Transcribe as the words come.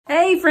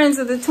Hey friends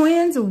of the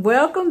twins,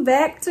 welcome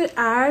back to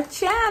our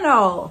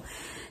channel.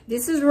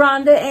 This is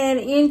Rhonda, and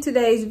in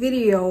today's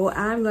video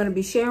I'm going to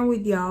be sharing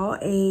with y'all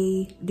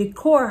a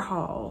decor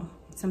haul.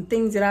 Some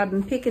things that I've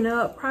been picking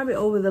up probably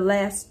over the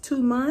last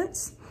 2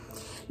 months.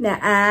 Now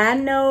I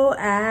know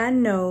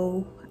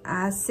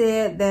I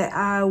said that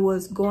I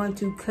was going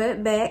to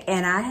cut back,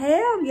 and I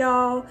have,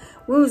 y'all.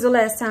 When was the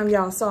last time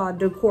y'all saw a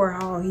decor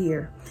haul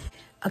here?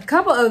 A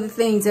couple of the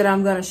things that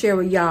I'm going to share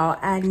with y'all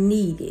I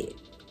needed.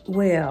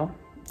 Well,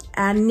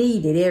 I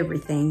needed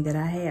everything that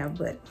I have,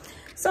 but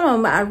some of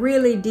them I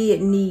really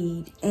did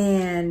need.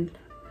 And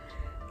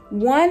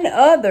one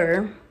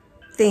other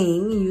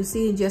thing you'll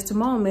see in just a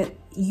moment,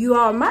 you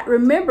all might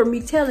remember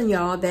me telling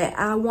y'all that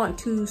I want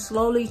to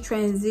slowly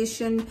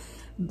transition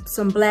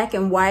some black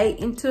and white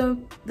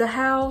into the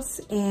house.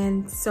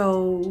 And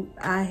so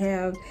I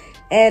have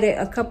added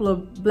a couple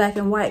of black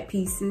and white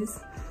pieces.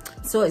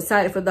 So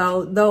excited for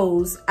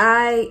those.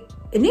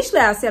 Initially,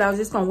 I said I was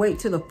just going to wait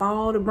till the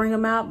fall to bring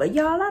them out. But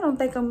y'all, I don't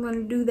think I'm going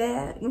to do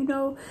that. You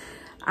know,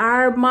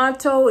 our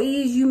motto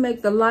is you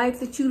make the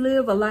life that you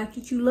live a life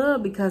that you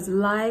love, because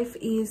life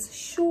is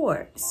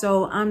short.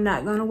 So I'm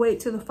not going to wait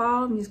till the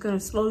fall. I'm just going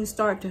to slowly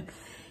start to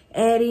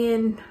add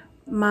in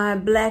my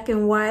black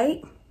and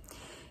white.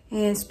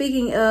 And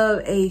speaking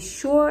of a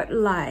short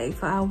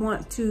life, I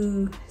want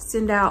to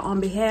send out on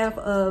behalf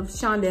of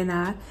Shonda and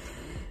I,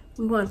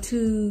 we want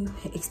to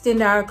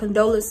extend our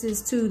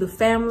condolences to the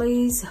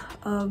families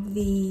of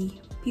the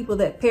people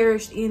that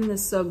perished in the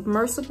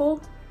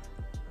submersible.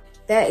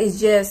 That is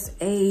just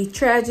a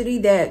tragedy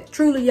that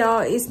truly,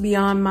 y'all, is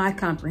beyond my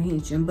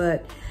comprehension.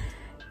 But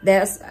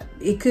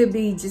it could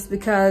be just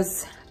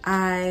because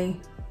I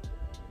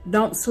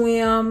don't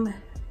swim.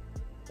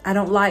 I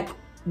don't like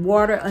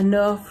water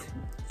enough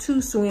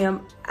to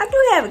swim. I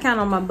do have it kind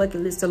of on my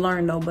bucket list to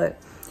learn though,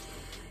 but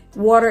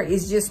water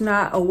is just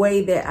not a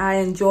way that I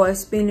enjoy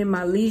spending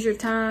my leisure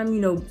time, you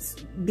know,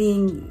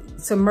 being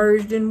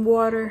submerged in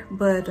water.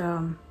 But,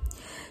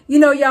 you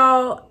know,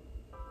 y'all,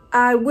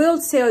 I will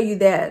tell you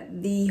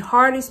that the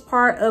hardest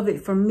part of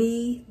it for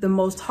me, the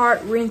most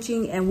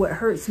heart-wrenching and what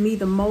hurts me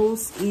the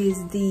most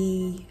is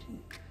the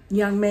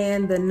young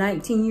man, the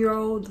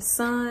 19-year-old, the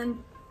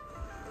son.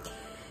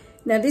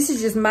 Now, this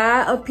is just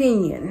my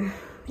opinion,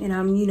 and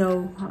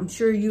I'm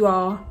sure you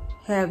all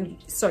have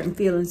certain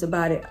feelings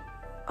about it.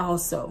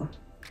 Also,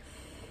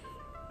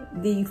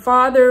 the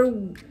father,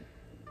 you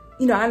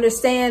know, I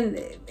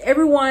understand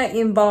everyone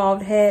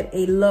involved had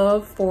a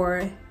love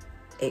for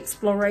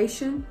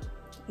exploration,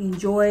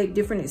 enjoyed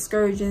different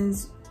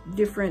excursions,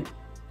 different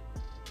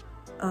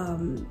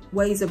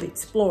ways of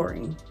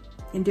exploring,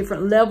 and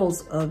different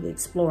levels of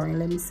exploring,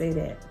 let me say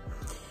that.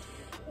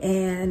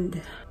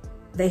 And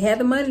they had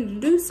the money to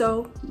do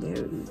so.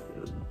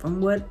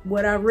 From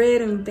what I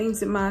read and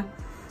things that my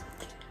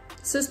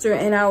sister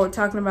and I were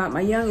talking about,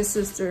 my youngest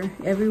sister,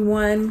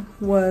 everyone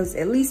was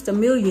at least a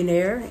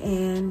millionaire,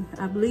 and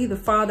I believe the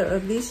father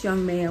of this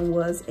young man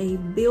was a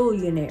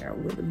billionaire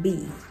with a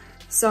B.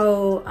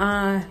 So,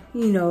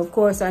 you know, of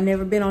course, I've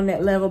never been on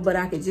that level, but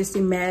I could just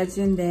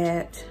imagine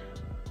that,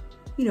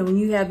 you know, when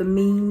you have the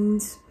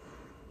means,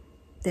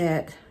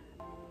 that,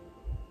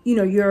 you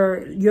know,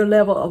 your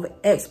level of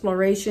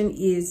exploration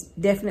is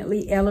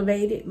definitely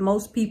elevated.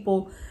 Most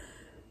people,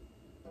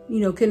 you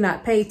know, could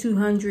not pay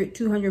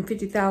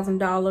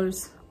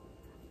 $250,000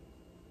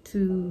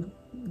 to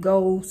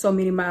go so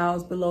many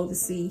miles below the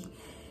sea.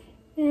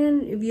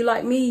 And if you're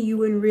like me, you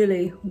wouldn't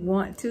really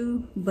want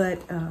to.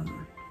 But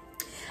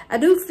I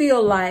do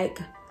feel like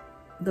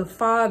the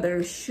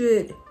father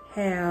should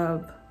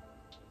have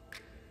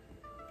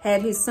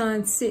had his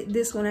son sit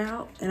this one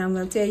out. And I'm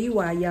going to tell you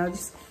why. Y'all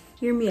just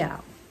hear me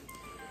out.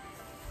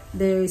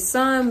 The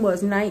son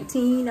was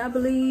 19, I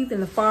believe,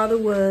 and the father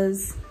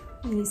was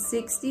in his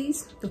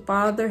 60s. The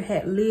father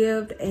had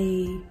lived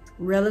a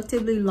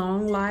relatively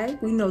long life.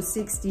 We know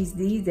 60s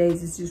these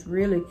days is just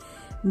really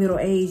middle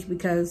age,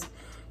 because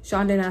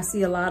Shonda and I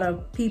see a lot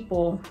of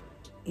people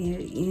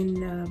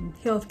in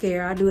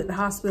healthcare. I do at the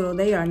hospital.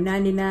 They are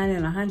 99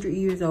 and 100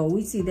 years old.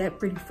 We see that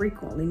pretty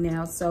frequently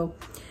now. So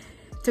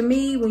to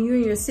me, when you're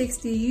in your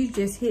 60s, you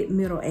just hit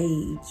middle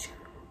age.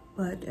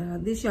 But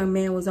this young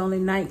man was only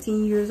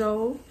 19 years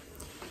old.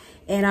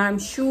 And I'm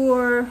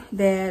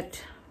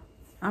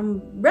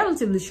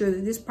relatively sure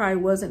that this probably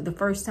wasn't the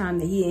first time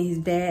that he and his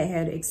dad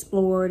had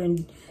explored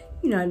and,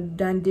 you know,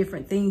 done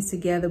different things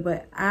together.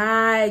 But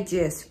I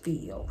just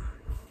feel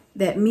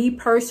that me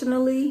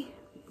personally,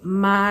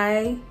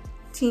 my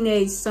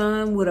teenage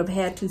son would have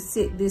had to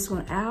sit this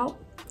one out.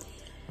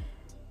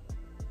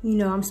 You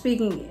know, I'm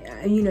speaking,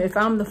 you know, if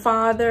I'm the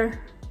father,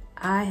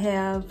 I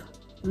have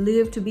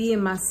lived to be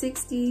in my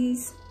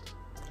 60s.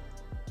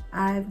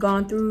 I've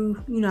gone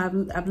through, you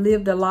know, I've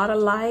lived a lot of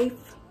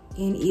life.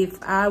 And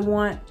if I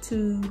want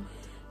to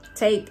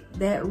take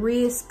that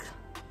risk,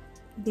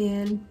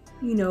 then,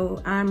 you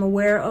know, I'm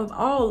aware of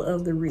all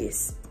of the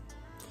risks.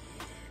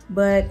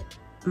 But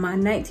my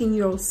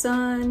 19-year-old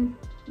son,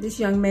 this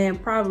young man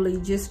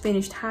probably just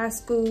finished high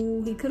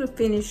school. He could have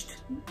finished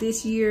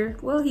this year.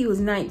 Well, he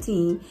was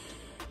 19.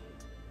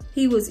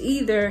 he was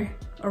either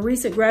a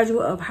recent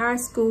graduate of high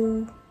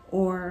school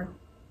or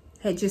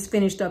had just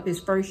finished up his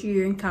first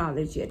year in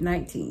college at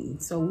 19.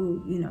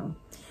 So, you know,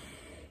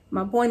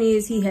 my point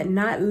is he had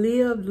not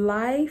lived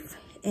life,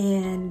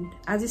 and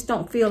I just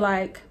don't feel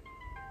like,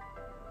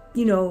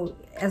 you know,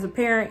 as a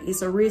parent,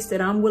 it's a risk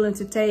that I'm willing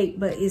to take,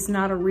 but it's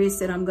not a risk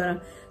that I'm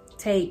gonna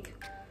take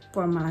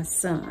for my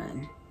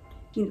son,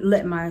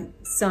 let my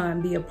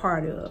son be a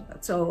part of.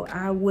 So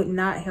I would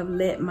not have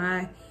let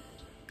my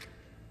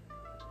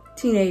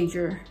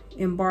teenager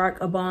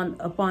embark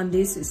upon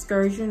this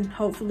excursion.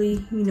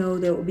 Hopefully, you know,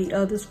 there will be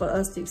others for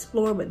us to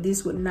explore, but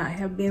this would not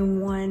have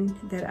been one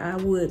that I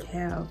would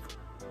have,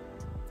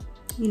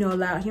 you know,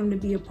 allowed him to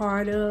be a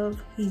part of.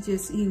 He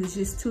was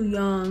just too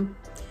young.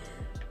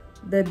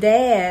 The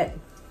dad,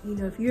 you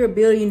know, if you're a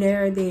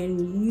billionaire,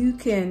 then you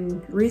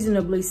can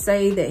reasonably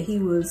say that he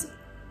was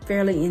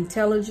fairly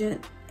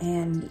intelligent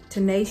and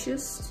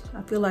tenacious.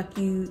 I feel like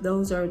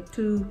those are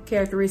two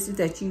characteristics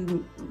that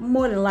you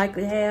more than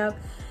likely have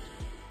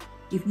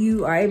if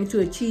you are able to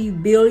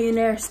achieve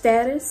billionaire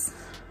status.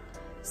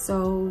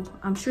 So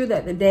I'm sure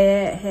that the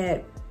dad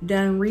had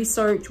done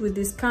research with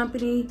this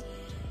company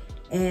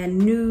and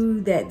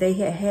knew that they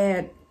had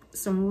had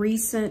some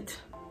recent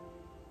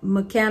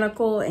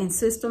mechanical and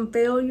system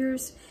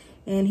failures,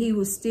 and he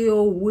was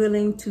still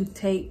willing to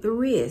take the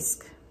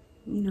risk,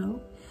 you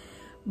know.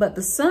 But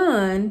the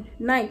son,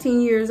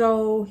 19 years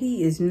old,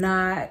 he is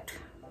not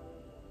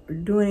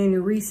doing any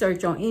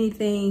research on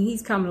anything.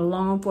 He's coming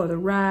along for the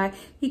ride.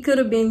 He could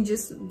have been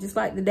just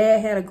like the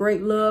dad, had a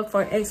great love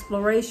for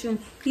exploration.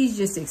 He's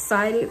just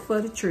excited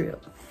for the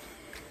trip.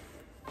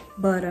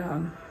 But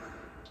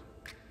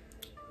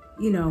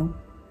you know,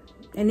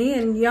 and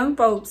then young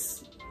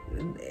folks,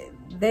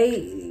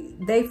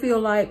 they feel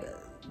like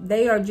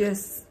they are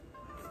just,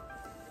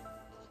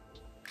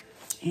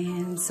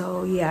 and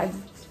so yeah,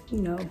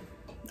 you know,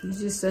 it's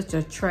just such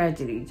a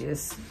tragedy.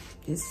 Just,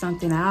 it's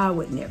something I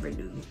would never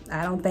do.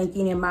 I don't think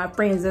any of my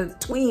friends as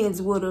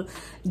twins would have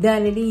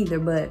done it either,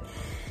 but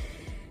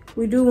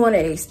we do want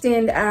to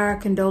extend our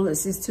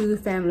condolences to the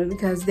family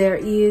because there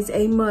is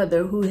a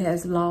mother who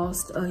has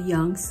lost a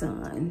young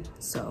son.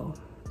 So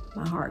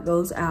my heart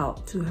goes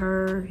out to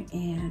her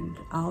and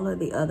all of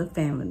the other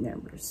family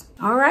members.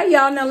 All right,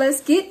 y'all, now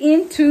let's get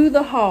into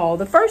the haul.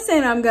 The first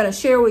thing I'm gonna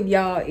share with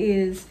y'all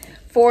is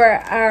for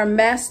our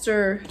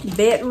master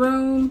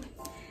bedroom.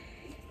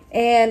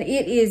 And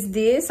it is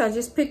this. I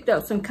just picked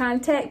up some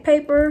contact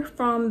paper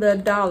from the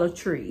Dollar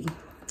Tree.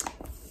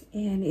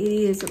 And it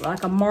is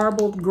like a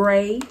marbled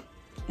gray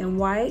and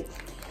white.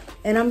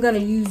 And I'm gonna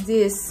use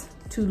this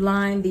to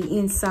line the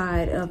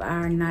inside of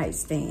our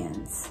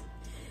nightstands.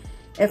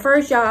 At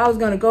first, y'all, I was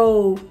gonna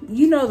go,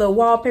 you know, the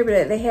wallpaper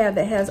that they have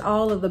that has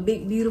all of the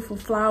big, beautiful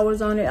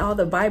flowers on it, all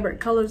the vibrant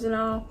colors and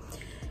all.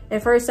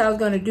 At first, I was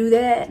gonna do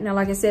that. Now,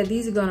 like I said,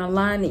 these are gonna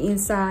line the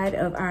inside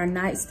of our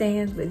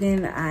nightstands, but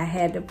then I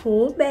had to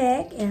pull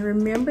back and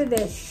remember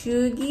that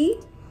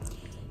Shuggy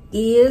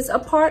is a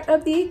part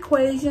of the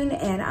equation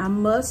and I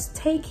must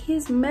take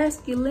his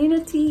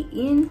masculinity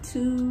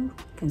into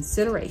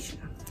consideration.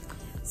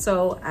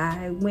 So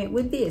I went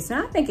with this,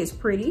 and I think it's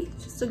pretty.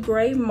 Just a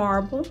gray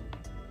marble,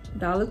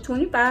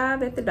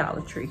 $1.25 at the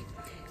Dollar Tree.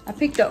 I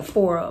picked up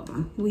 4 of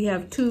them. We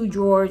have 2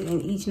 drawers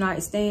in each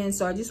nightstand,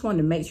 so I just wanted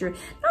to make sure.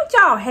 Don't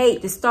y'all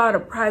hate to start a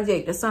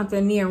project or something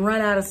and then run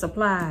out of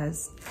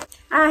supplies?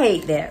 I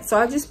hate that, so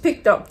I just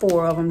picked up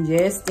 4 of them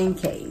just in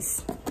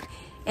case.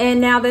 And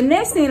now the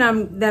next thing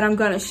that I'm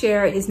gonna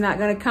share is not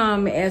gonna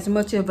come as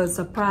much of a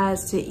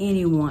surprise to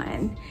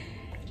anyone.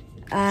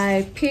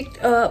 I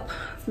picked up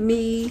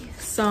me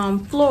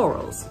some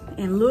florals,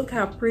 and look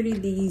how pretty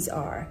these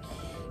are.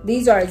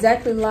 These are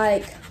exactly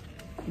like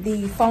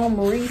the foam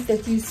wreath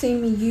that you see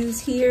me use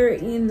here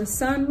in the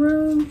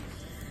sunroom.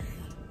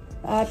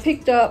 I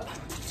picked up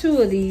 2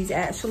 of these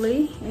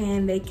actually,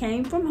 and they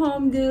came from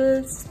Home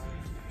Goods.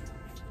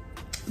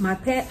 My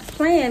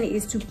plan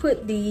is to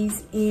put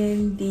these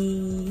in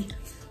the,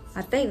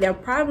 I think they'll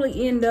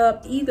probably end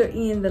up either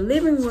in the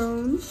living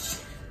room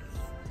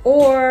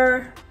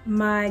or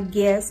my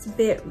guest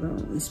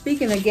bedroom.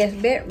 Speaking of guest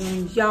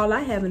bedrooms, y'all,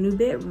 I have a new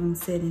bedroom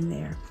set in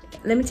there.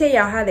 Let me tell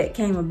y'all how that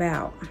came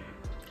about.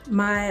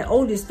 My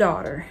oldest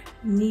daughter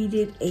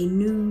needed a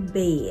new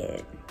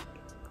bed.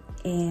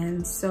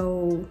 And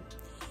so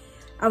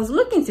I was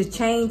looking to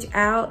change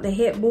out the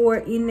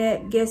headboard in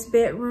that guest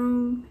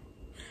bedroom.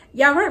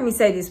 Y'all heard me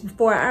say this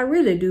before. I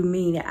really do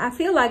mean it. I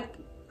feel like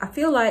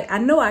I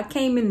know I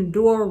came in the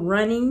door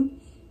running,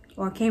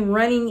 or I came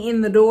running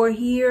in the door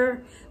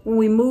here when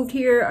we moved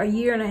here a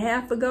year and a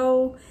half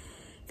ago.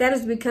 That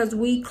is because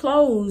we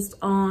closed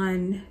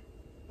on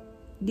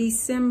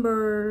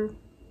December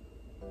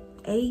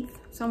 8th,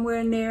 somewhere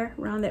in there,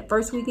 around that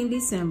first week in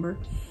December.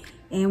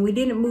 And we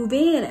didn't move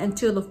in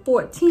until the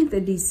 14th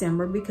of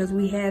December because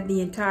we had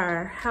the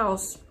entire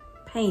house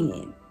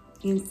painted.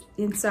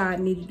 Inside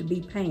needed to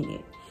be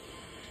painted.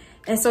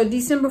 And so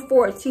December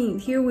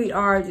 14th, here we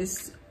are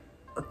just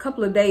a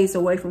couple of days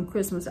away from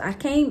Christmas. I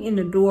came in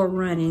the door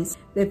running.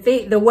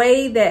 The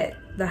way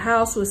that the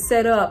house was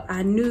set up,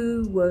 I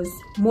knew was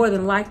more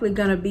than likely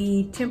gonna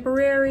be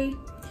temporary.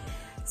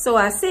 So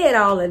I said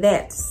all of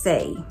that to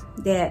say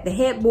that the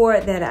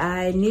headboard that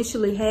I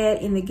initially had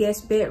in the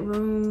guest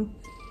bedroom,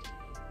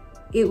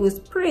 it was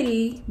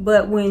pretty,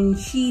 but when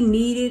she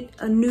needed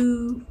a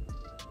new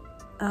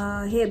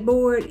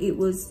headboard, it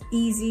was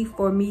easy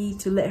for me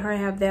to let her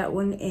have that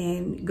one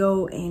and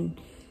go and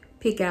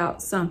pick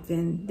out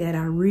something that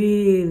I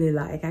really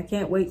like. I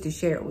can't wait to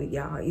share it with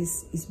y'all.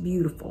 It's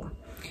beautiful.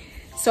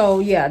 So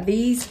yeah,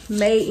 these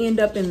may end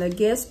up in the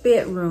guest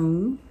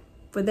bedroom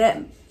for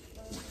that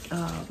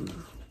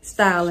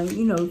styling,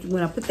 you know,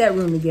 when I put that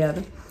room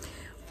together,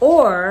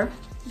 or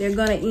they're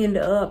gonna end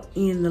up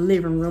in the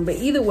living room. But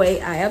either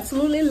way, I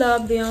absolutely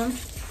love them.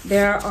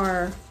 There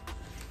are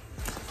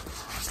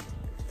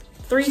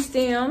 3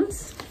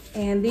 stems,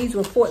 and these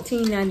were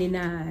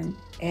 $14.99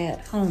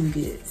 at Home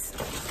Goods.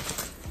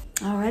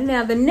 All right,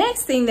 now the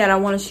next thing that I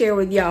want to share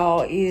with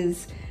y'all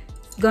is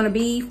gonna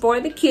be for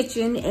the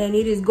kitchen, and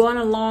it is going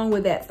along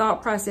with that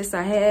thought process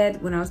I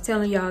had when I was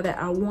telling y'all that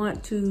I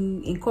want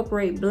to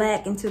incorporate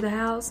black into the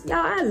house. Y'all,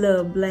 I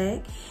love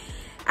black.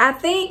 I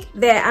think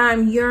that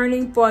I'm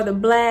yearning for the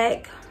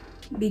black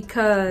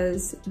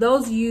because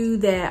those of you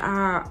that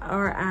are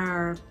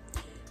our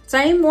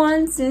same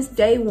ones since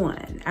day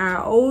one, our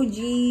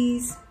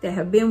OGs that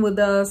have been with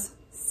us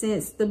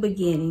since the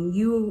beginning.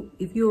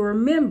 If you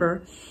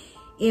remember,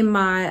 in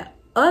my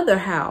other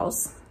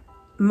house,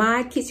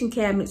 my kitchen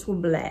cabinets were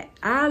black.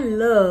 I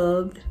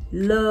loved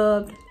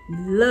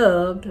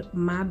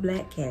my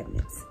black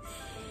cabinets.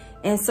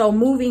 And so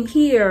moving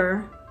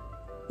here,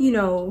 you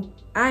know,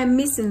 I'm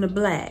missing the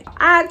black.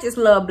 I just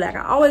love black.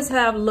 I always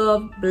have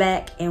loved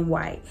black and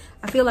white.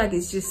 I feel like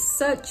it's just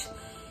such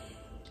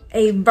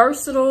a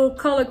versatile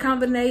color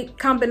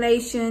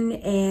combination,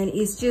 and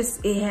it's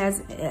just, it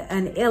has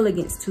an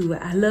elegance to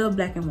it. I love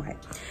black and white.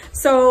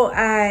 So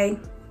I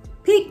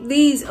picked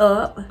these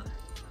up.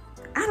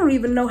 I don't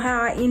even know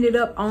how I ended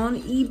up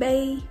on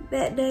eBay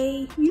that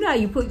day. You know how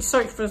you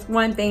search for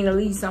one thing to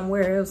lead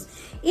somewhere else.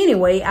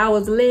 Anyway, I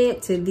was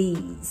led to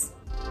these.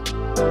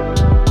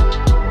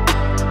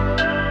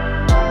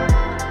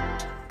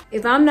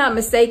 If I'm not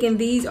mistaken,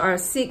 these are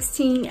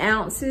 16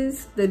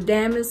 ounces, the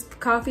damask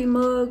coffee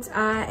mugs.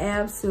 I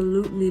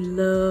absolutely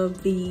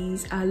love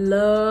these. I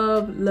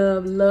love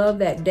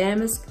that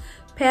damask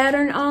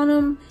pattern on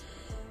them.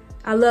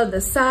 I love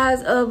the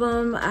size of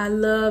them. I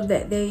love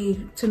that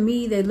to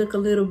me, they look a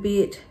little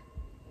bit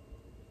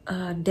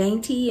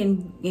dainty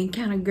and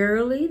kind of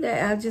girly.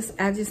 That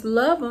I just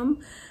love them.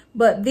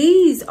 But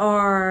these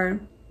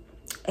are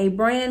a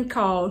brand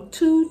called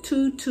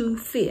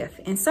 222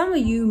 and some of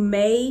you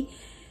may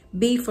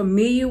be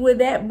familiar with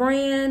that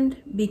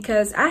brand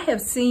because I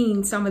have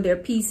seen some of their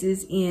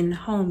pieces in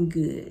Home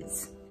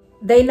Goods.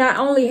 They not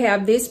only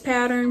have this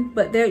pattern,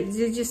 but they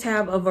just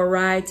have a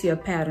variety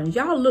of patterns.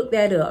 Y'all look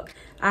that up.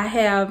 I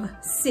have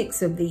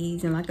 6 of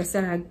these, and like I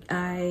said,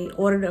 I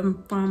ordered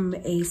them from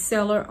a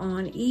seller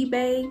on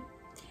eBay,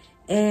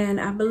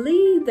 and I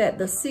believe that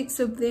the 6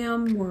 of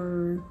them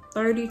were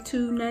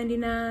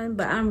 $32.99,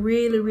 but I'm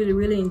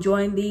really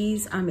enjoying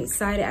these. I'm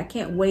excited. I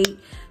can't wait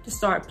to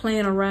start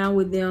playing around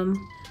with them,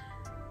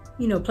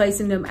 you know,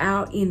 placing them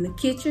out in the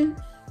kitchen.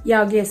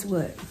 Y'all, guess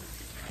what?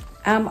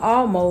 I'm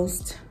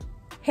almost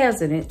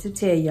hesitant to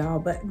tell y'all,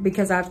 but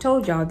because I've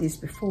told y'all this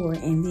before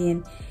and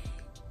then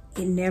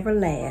it never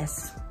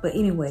lasts. But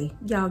anyway,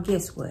 y'all,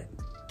 guess what?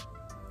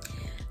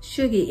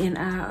 Sugar and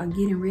I are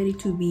getting ready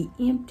to be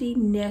empty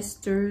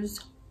nesters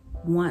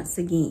once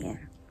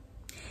again.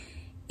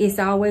 It's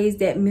always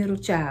that middle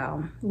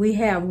child. We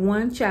have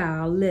one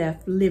child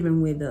left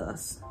living with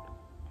us.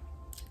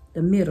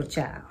 The middle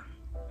child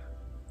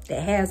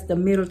that has the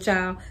middle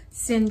child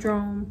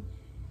syndrome,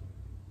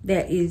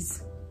 that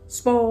is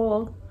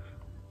spoiled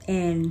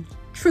and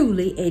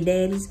truly a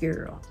daddy's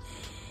girl.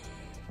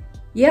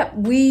 Yep,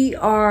 we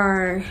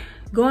are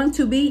going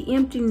to be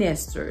empty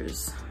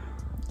nesters,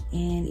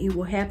 and it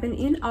will happen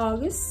in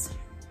August.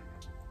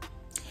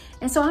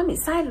 And so I'm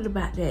excited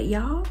about that,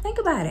 y'all. Think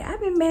about it. I've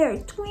been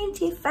married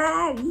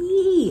 25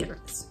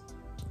 years.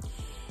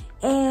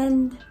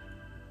 And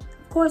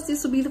of course,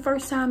 this will be the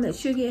first time that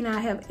Sugar and I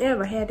have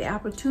ever had the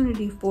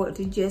opportunity for it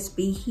to just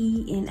be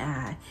he and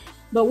I.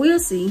 But we'll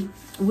see.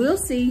 We'll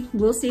see.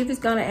 We'll see if it's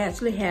going to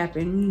actually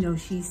happen. You know,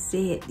 she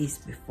said this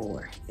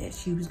before, that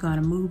she was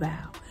going to move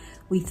out.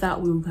 We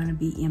thought we were going to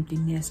be empty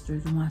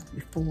nesters once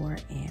before,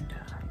 and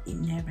it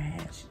never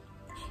has.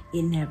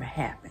 It never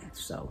happened.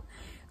 So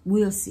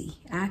we'll see.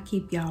 I'll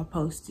keep y'all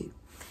posted.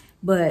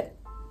 But,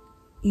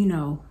 you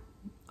know,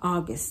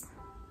 August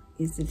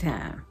is the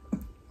time.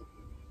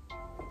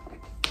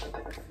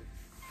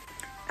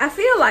 I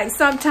feel like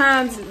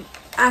sometimes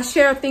I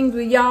share things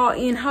with y'all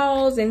in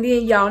hauls and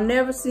then y'all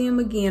never see them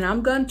again.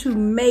 I'm going to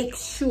make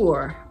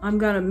sure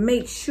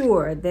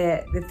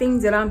that the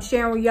things that I'm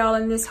sharing with y'all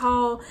in this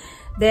haul,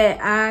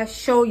 that I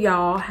show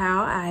y'all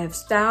how I have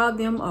styled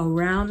them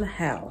around the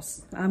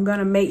house. I'm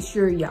gonna make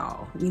sure,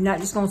 y'all, you're not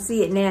just gonna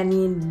see it now and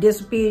then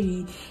disappear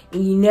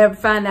and you never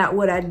find out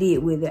what I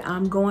did with it.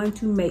 I'm going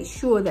to make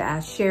sure that I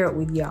share it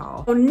with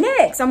y'all. So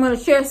next, I'm gonna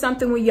share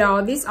something with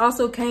y'all. This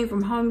also came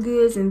from Home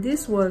Goods, and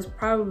this was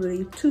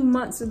probably 2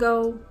 months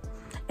ago.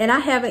 And I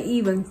haven't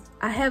even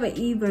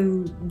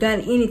done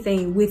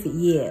anything with it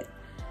yet.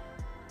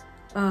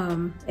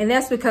 And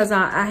that's because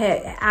I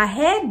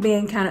had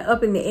been kind of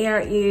up in the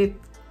air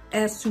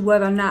as to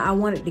whether or not I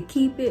wanted to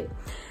keep it.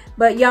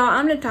 But y'all,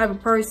 I'm the type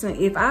of person,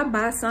 if I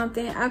buy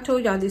something, I've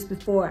told y'all this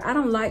before, I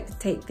don't like to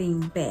take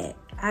things back.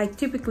 I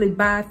typically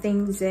buy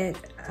things that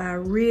I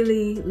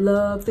really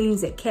love,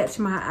 things that catch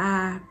my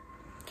eye.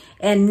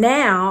 And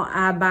now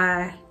I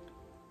buy,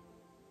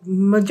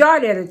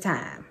 majority of the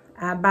time,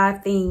 I buy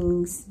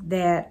things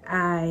that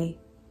I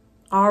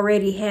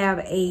already have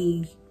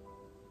a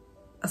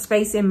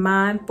space in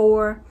mind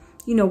for,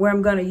 you know, where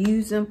I'm gonna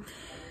use them.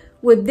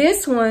 With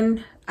this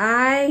one,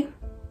 I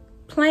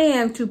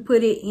plan to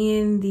put it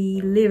in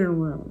the living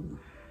room.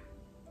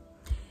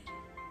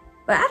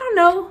 But I don't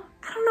know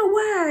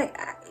why.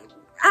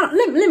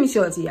 Let me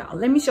show it to y'all.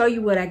 Let me show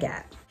you what I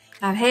got.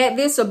 I've had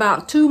this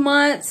about 2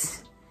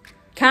 months,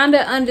 kind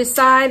of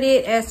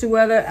undecided as to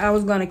whether I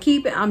was gonna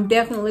keep it. I'm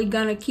definitely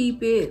gonna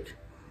keep it.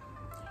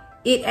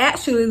 It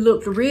actually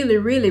looked really,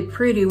 really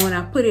pretty when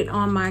I put it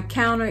on my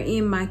counter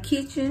in my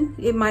kitchen.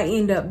 It might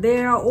end up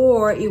there,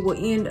 or it will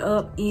end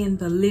up in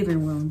the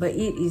living room, but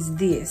it is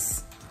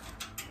this.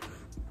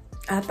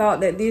 I thought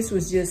that this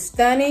was just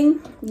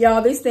stunning.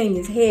 Y'all, this thing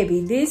is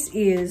heavy. This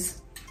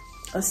is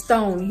a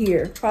stone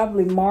here,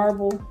 probably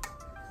marble.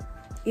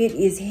 It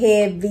is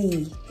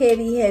heavy,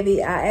 heavy,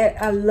 heavy.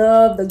 I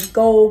love the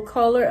gold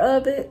color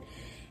of it,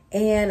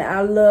 and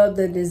I love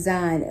the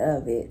design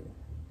of it.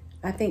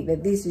 I think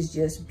that this is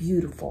just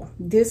beautiful.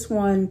 This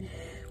one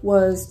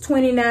was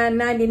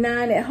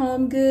 $29.99 at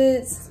Home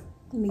Goods.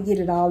 Let me get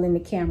it all in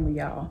the camera,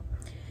 y'all.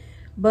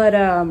 But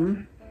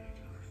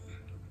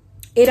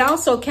it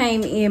also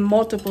came in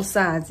multiple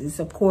sizes.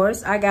 Of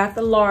course, I got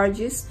the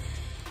largest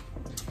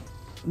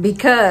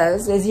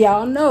because, as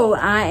y'all know,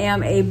 I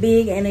am a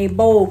big and a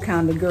bold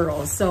kind of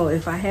girl. So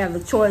if I have the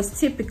choice,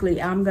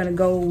 typically I'm gonna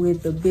go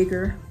with the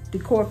bigger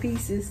decor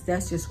pieces.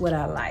 That's just what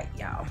I like,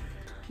 y'all.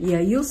 Yeah,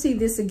 you'll see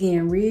this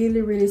again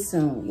really, really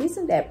soon.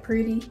 Isn't that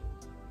pretty?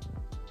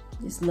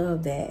 Just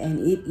love that. And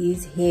it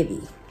is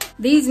heavy.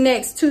 These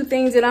next two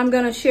things that I'm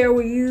gonna share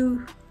with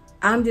you,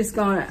 I'm just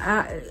gonna,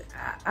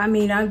 I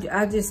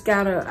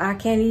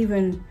can't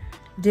even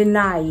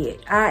deny it.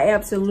 I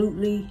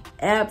absolutely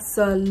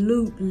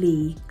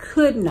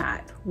could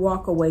not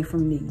walk away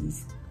from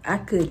these. I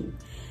couldn't.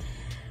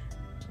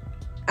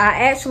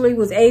 I actually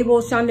was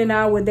able, Shonda and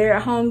I were there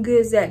at Home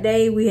Goods that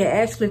day. We had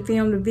actually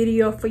filmed a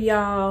video for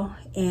y'all,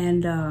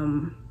 and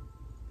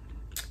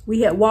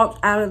we had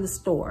walked out of the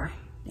store,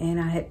 and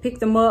I had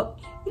picked them up.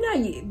 You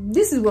know,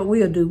 this is what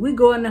we'll do. We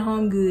go into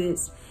Home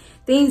Goods,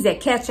 things that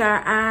catch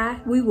our eye,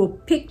 we will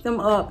pick them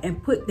up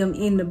and put them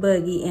in the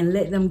buggy and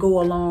let them go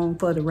along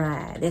for the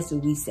ride. That's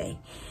what we say.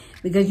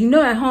 Because you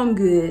know at Home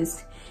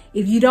Goods,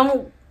 if you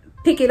don't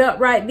pick it up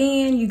right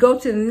then, you go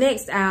to the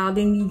next aisle,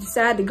 then you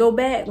decide to go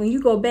back. When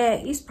you go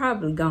back, it's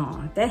probably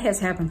gone. That has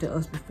happened to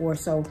us before.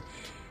 So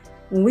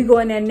when we go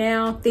in there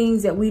now,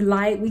 things that we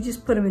like, we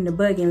just put them in the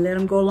buggy and let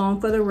them go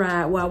along for the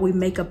ride while we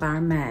make up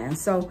our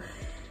minds. So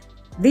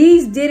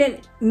these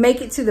didn't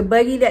make it to the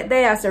buggy that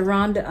day. I said,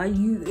 Rhonda,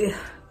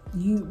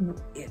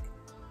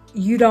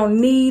 you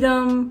don't need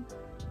them,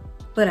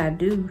 but I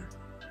do.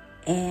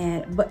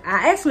 But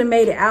I actually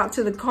made it out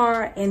to the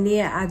car, and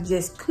then I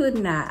just could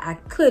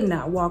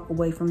not walk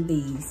away from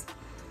these.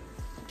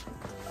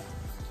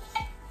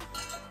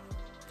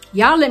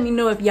 Y'all let me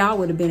know if y'all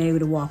would have been able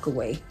to walk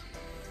away.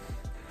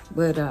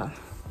 But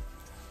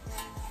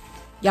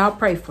y'all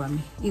pray for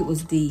me. It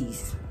was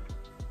these.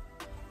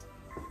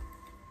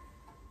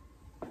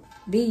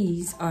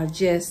 These are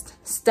just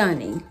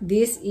stunning.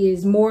 This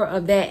is more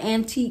of that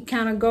antique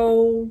kind of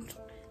gold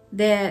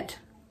that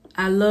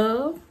I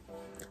love.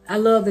 I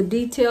love the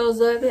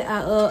details of it.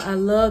 I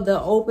love the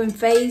open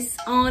face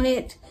on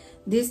it.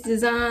 This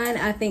design,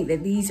 I think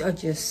that these are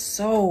just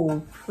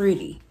so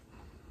pretty.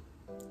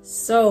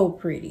 So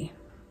pretty.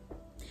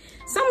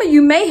 Some of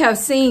you may have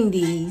seen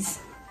these.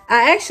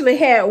 I actually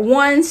had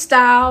one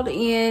styled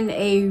in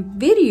a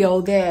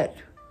video that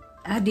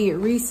I did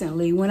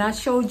recently when I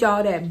showed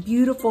y'all that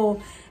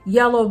beautiful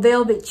yellow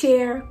velvet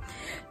chair.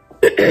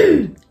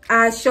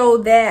 I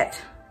showed that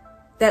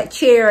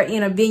chair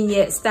in a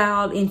vignette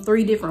styled in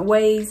 3 different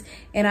ways,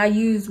 and I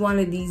used one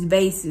of these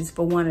bases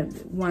for one of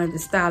the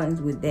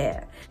stylings with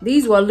that.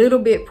 These were a little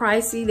bit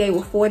pricey. They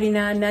were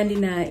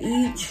 $49.99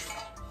 each.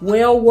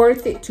 Well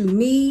worth it to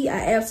me.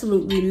 I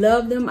absolutely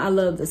love them. I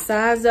love the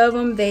size of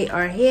them. They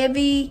are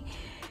heavy,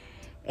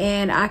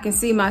 and I can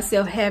see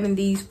myself having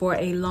these for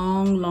a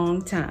long,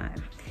 long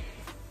time.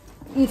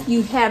 If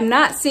you have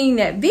not seen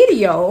that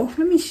video,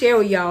 let me share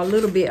with y'all a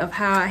little bit of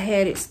how I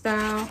had it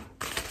styled.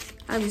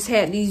 I just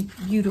had these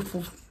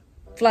beautiful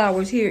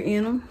flowers here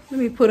in them. Let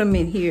me put them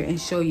in here and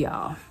show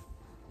y'all.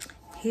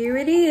 Here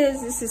it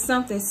is. This is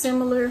something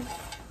similar,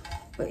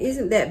 but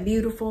isn't that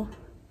beautiful?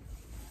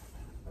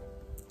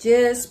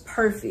 Just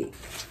perfect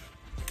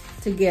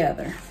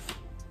together.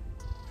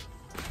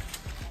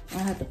 I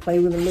have to play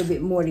with a little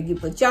bit more to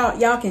get, but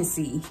y'all can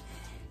see.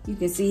 You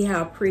can see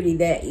how pretty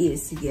that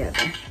is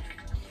together.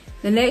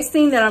 The next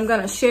thing that I'm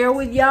gonna share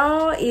with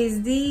y'all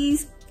is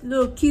these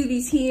little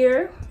cuties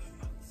here.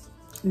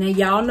 Now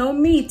y'all know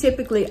me,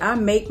 typically I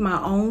make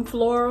my own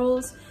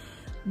florals,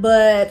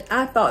 but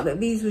I thought that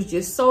these was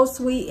just so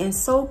sweet and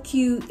so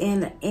cute,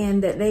 and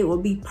that they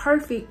would be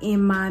perfect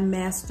in my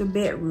master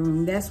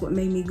bedroom. That's what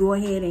made me go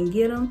ahead and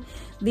get them.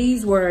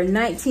 These were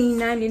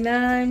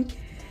 $19.99.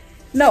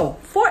 No,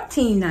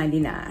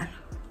 $14.99.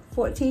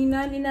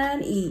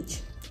 $14.99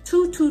 each.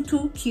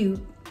 Too cute.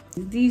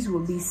 These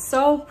would be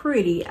so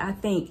pretty, I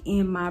think,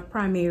 in my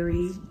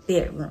primary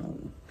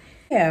bedroom.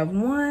 We have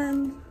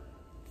 1,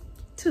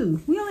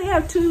 2. We only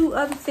have 2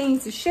 other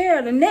things to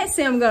share. The next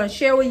thing I'm gonna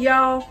share with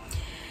y'all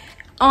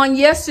on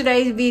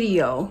yesterday's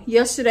video.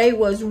 Yesterday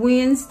was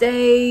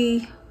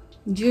Wednesday,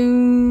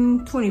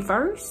 June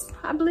 21st,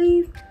 I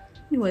believe.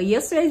 Anyway,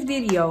 yesterday's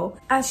video,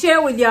 I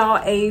shared with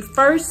y'all a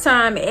first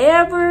time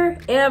ever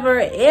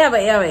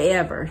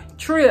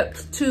trip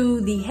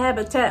to the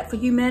Habitat for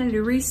Humanity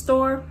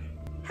Restore.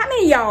 How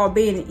many of y'all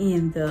been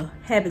in the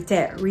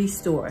Habitat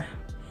Restore?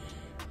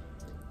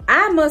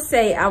 I must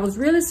say, I was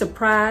really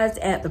surprised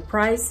at the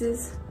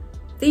prices.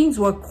 Things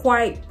were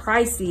quite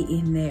pricey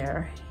in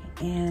there.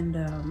 And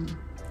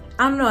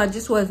I don't know, I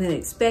just wasn't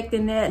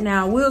expecting that.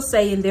 Now, I will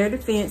say in their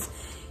defense,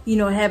 you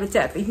know,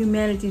 Habitat for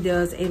Humanity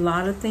does a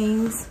lot of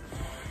things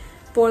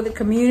for the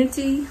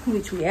community,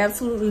 which we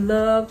absolutely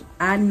love.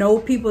 I know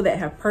people that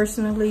have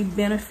personally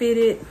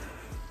benefited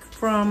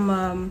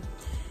from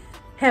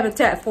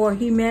Habitat for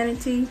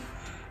Humanity.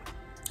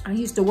 I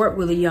used to work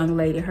with a young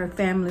lady. Her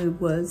family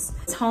was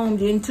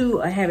homed into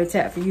a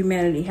Habitat for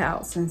Humanity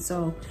house. And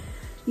so,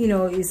 you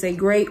know, it's a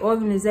great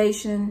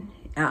organization.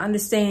 I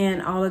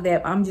understand all of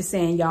that. I'm just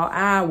saying, y'all,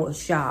 I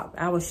was shocked.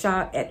 I was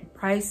shocked at the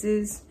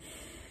prices.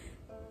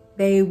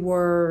 They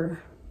were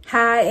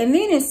high. And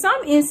then in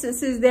some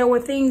instances, there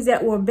were things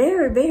that were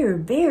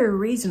very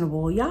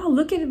reasonable. Y'all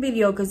look at the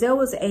video, because there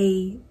was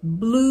a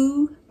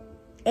blue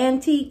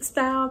antique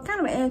style,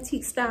 kind of an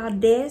antique style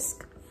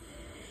desk.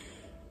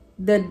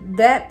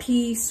 That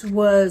piece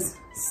was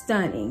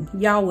stunning.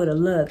 Y'all would have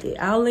loved it.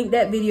 I'll link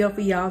that video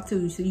for y'all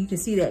too, so you can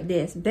see that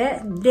desk.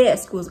 That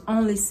desk was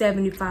only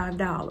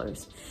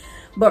 $75.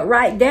 But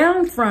right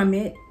down from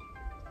it,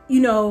 you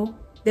know,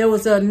 there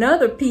was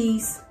another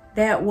piece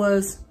that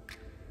was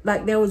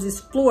like, there was this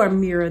floor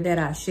mirror that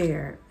I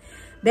shared.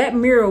 That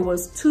mirror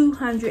was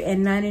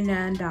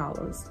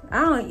 $299.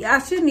 I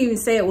shouldn't even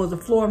say it was a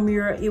floor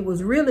mirror. It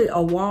was really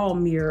a wall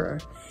mirror.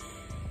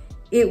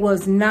 It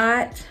was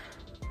not,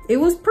 it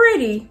was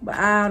pretty, but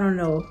I don't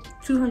know,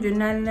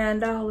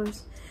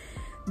 $299.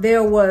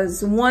 There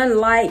was one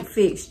light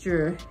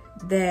fixture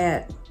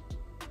that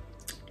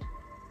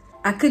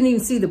I couldn't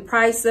even see the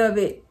price of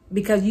it,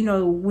 because, you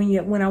know,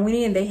 when I went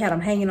in, they had them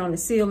hanging on the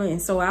ceiling.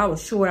 And so I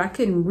was short. I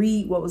couldn't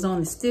read what was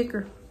on the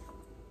sticker.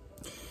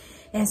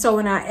 And so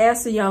when I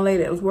asked the young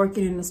lady that was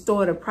working in the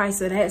store, the price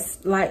of that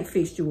light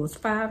fixture was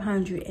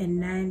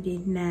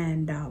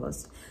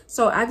 $599.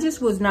 So I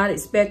just was not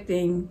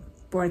expecting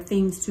for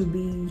things to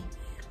be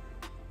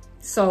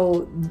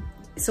so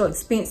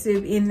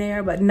expensive in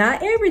there, but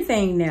not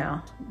everything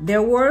now.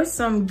 There were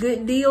some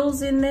good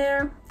deals in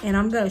there, and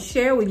I'm gonna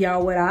share with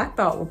y'all what I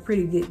thought were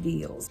pretty good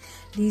deals.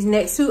 These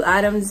next 2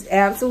 items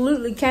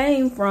absolutely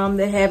came from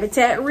the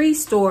Habitat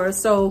Restore.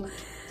 So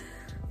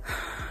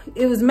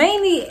it was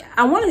mainly,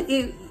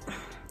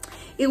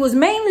 it was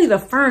mainly the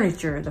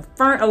furniture.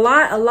 A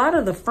lot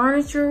of the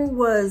furniture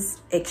was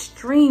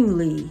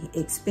extremely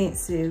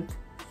expensive.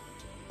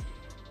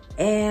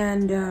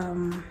 And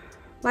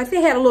like,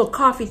 they had a little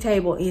coffee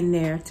table in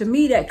there. To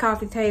me, that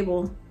coffee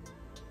table,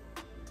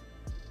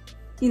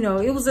 you know,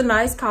 it was a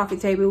nice coffee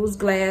table. It was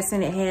glass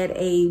and it had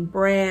a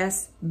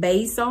brass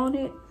base on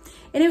it.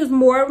 And it was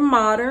more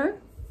modern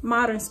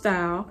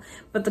style.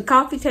 But the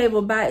coffee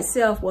table by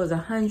itself was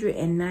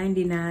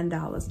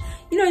 $199.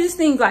 You know, just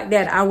things like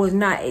that I was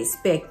not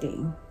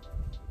expecting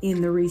in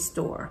the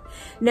Restore.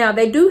 Now,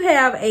 they do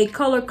have a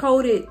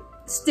color-coded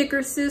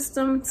sticker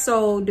system.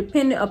 So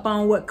depending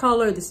upon what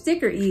color the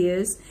sticker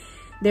is,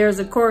 there's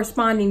a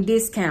corresponding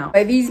discount.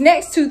 These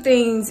next 2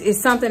 things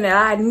is something that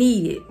I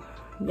needed.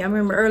 Y'all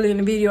remember earlier in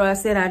the video I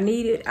said I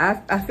needed?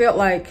 I felt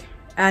like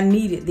I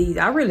needed these.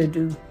 I really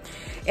do.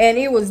 And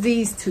it was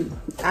these 2.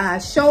 I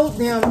showed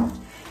them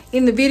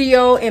in the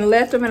video and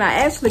left them, and I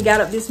actually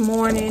got up this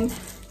morning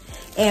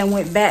and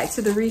went back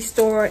to the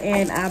Restore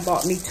and I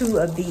bought me 2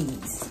 of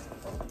these.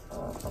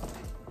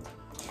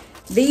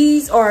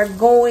 These are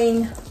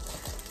going,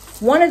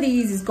 one of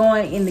these is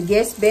going in the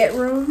guest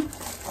bedroom,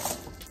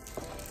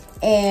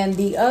 and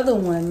the other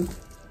one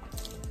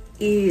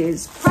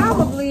is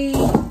probably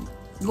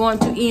going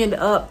to end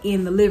up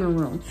in the living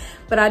room.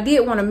 But I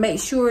did want to make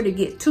sure to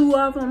get 2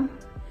 of them,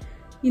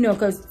 you know,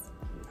 because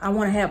I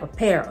want to have a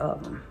pair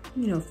of them,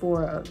 you know,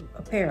 for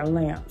a pair of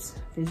lamps,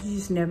 because you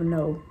just never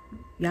know.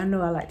 Y'all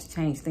know I like to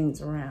change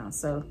things around,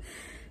 so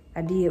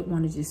I did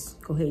want to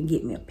just go ahead and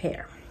get me a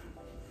pair.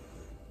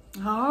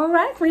 All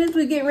right, friends,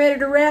 we're getting ready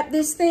to wrap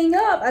this thing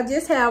up. I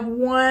just have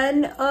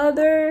one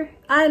other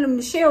item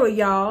to share with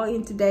y'all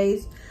in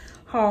today's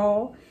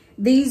haul.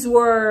 These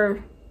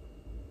were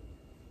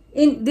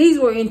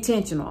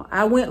intentional.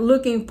 I went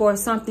looking for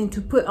something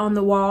to put on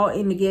the wall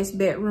in the guest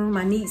bedroom.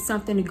 I need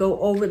something to go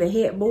over the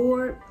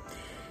headboard.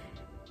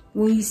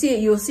 When you see it,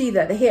 you'll see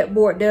that the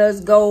headboard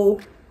does go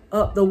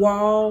up the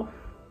wall.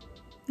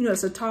 You know,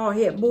 it's a tall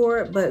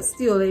headboard, but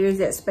still there is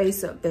that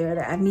space up there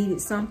that I needed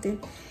something.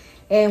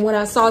 And when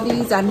I saw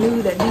these, I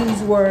knew that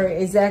these were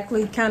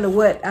exactly kind of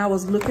what I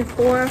was looking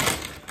for.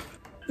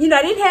 You know,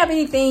 I didn't have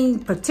anything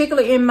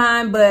particular in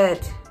mind,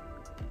 but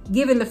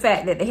given the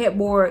fact that the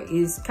headboard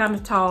is kind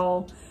of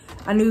tall,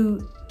 I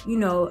knew, you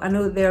know, I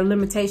know that there are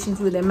limitations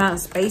with the amount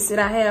of space that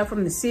I have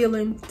from the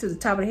ceiling to the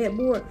top of the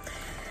headboard.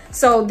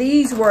 So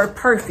these were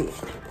perfect.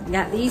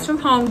 Got these from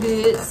Home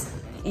Goods,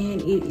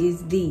 and it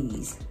is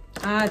these.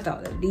 I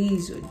thought that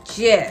these were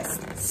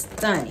just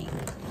stunning.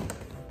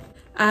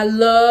 I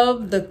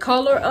love the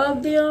color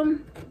of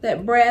them,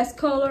 that brass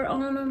color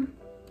on them.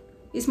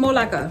 It's more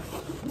like a,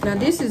 now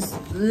this is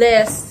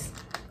less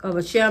of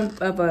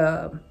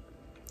a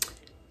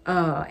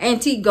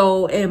antique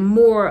gold and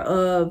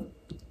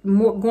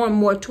going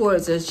more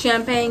towards a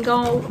champagne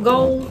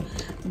gold,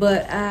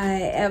 but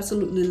I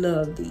absolutely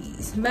love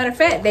these. Matter of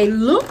fact, they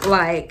look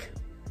like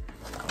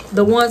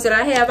the ones that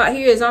I have out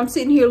here. As I'm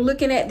sitting here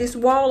looking at this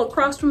wall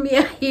across from me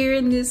out here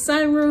in this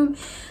sunroom,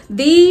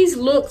 these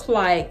look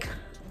like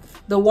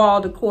the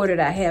wall decor that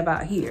I have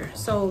out here.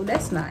 So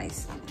that's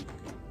nice.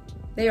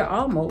 They are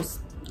almost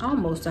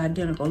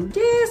identical,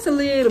 just a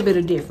little bit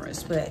of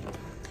difference, but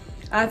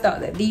I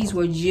thought that these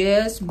were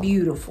just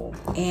beautiful.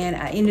 And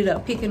I ended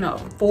up picking up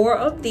 4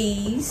 of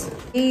these.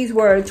 These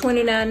were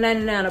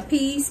 $29.99 a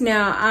piece.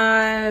 Now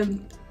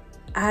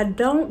I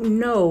don't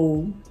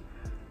know.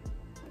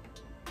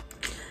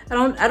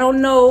 I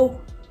don't know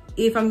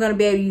if I'm gonna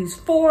be able to use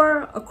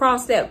 4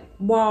 across that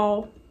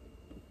wall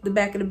the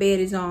back of the bed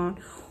is on,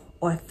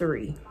 or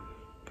 3.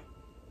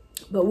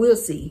 But we'll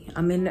see.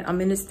 I'm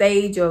in the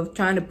stage of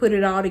trying to put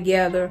it all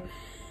together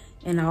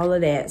and all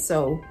of that.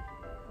 So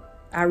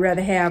I'd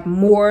rather have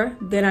more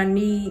than I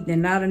need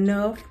than not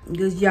enough.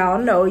 Because y'all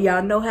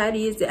know how it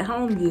is at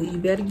Home Goods. You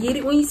better get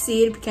it when you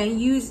see it. If you can't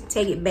use it,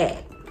 take it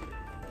back.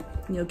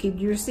 You know, keep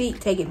your receipt,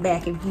 take it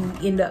back if you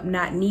end up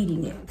not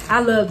needing it.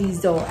 I love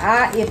these though.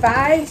 If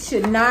I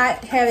should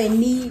not have a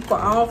need for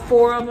all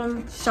 4 of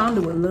them,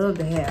 Shonda would love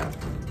to have.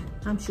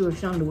 I'm sure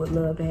Shonda would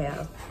love to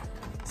have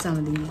some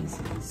of these.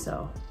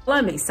 So, well,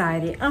 I'm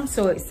excited. I'm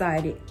so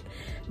excited.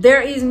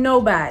 There is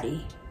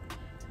nobody,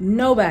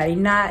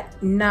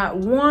 not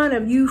one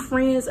of you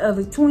friends of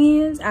the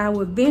twins, I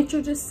would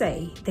venture to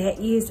say, that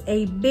is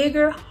a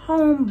bigger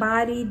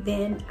homebody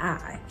than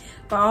I.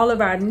 For all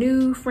of our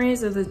new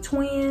friends of the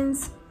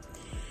twins,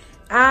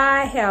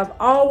 I have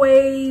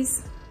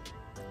always,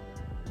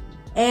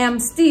 am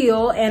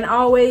still, and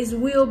always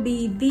will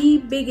be the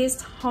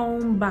biggest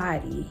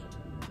homebody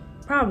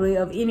probably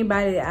of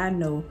anybody that I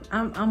know.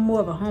 I'm more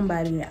of a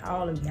homebody than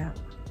all of y'all.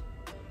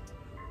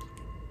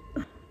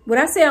 When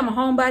I say I'm a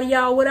homebody,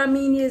 y'all, what I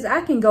mean is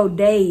I can go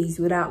days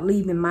without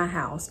leaving my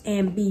house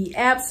and be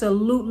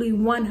absolutely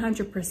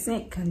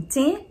 100%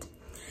 content.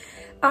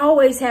 I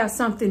always have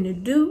something to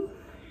do.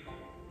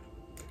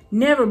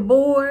 Never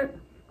bored.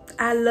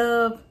 I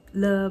love,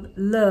 love,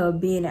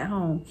 love being at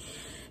home.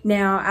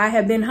 Now, I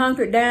have been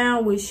hunkered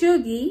down with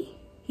Shuggy.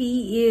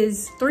 He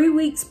is 3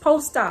 weeks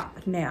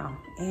post-op now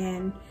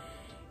and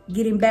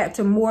getting back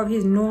to more of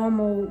his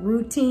normal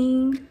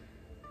routine.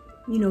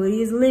 You know, it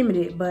is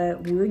limited,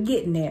 but we're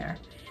getting there.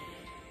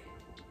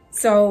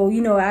 So, you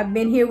know, I've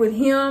been here with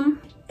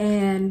him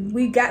and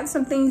we got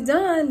some things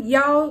done.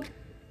 Y'all,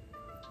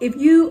 if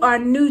you are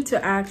new to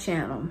our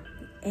channel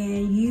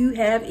and you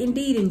have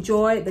indeed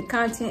enjoyed the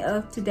content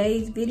of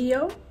today's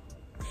video,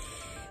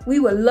 we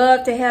would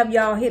love to have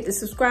y'all hit the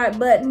subscribe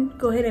button.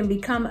 Go ahead and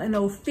become an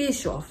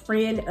official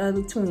friend of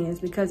the twins,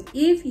 because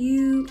if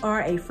you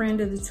are a friend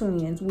of the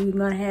twins, we're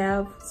gonna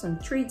have some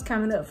treats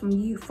coming up for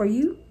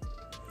you.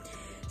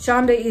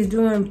 Shonda is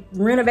doing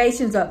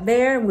renovations up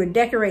there. We're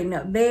decorating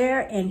up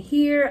there. And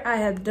here I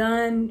have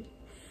done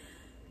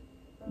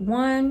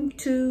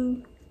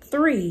 3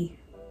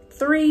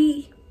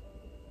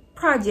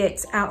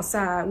 projects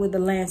outside with the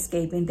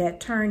landscaping that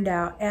turned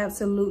out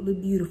absolutely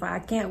beautiful. I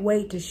can't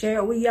wait to share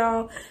it with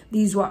y'all.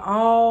 These were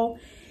all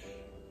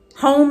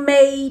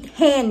homemade,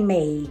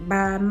 handmade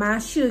by my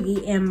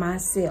Shuggy and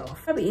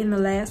myself. Probably in the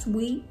last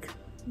week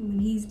when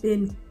he's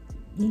been,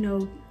 you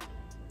know,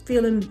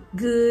 feeling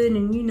good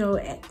and, you know,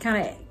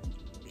 kind of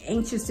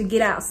anxious to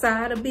get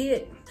outside a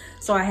bit.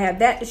 So I have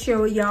that to share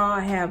with y'all.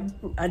 I have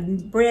a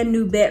brand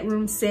new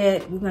bedroom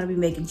set. We're going to be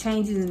making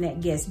changes in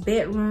that guest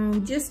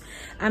bedroom.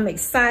 I'm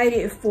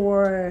excited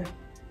for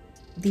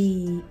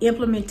the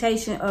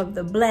implementation of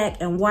the black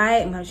and white.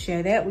 I'm gonna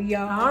share that with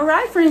y'all. All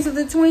right, friends of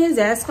the twins,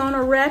 that's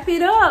gonna wrap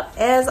it up.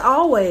 As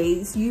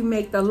always, you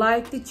make the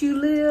life that you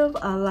live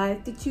a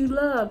life that you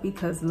love,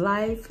 because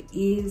life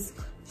is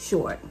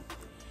short.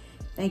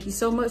 Thank you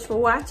so much for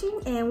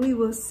watching, and we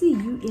will see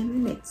you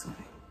in the next one.